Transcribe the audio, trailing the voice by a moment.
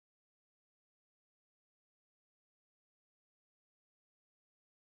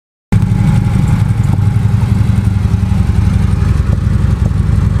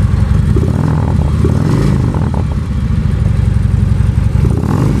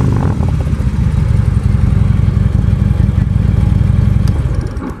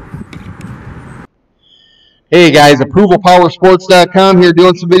Hey guys, ApprovalPowerSports.com here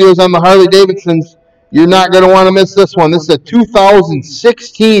doing some videos on the Harley Davidsons. You're not going to want to miss this one. This is a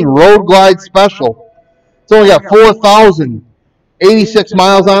 2016 Road Glide Special. It's only got 4,086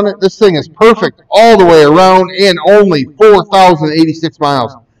 miles on it. This thing is perfect all the way around and only 4,086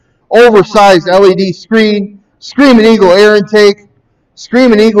 miles. Oversized LED screen, Screaming Eagle air intake,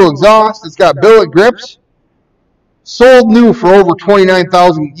 Screaming Eagle exhaust. It's got billet grips. Sold new for over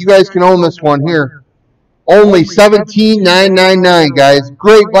 $29,000. You guys can own this one here. Only $17,999, guys.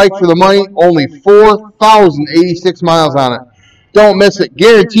 Great bike for the money. Only 4,086 miles on it. Don't miss it.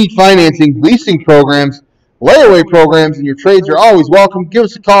 Guaranteed financing, leasing programs, layaway programs, and your trades are always welcome. Give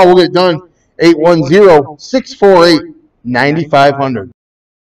us a call. We'll get it done. 810-648-9500.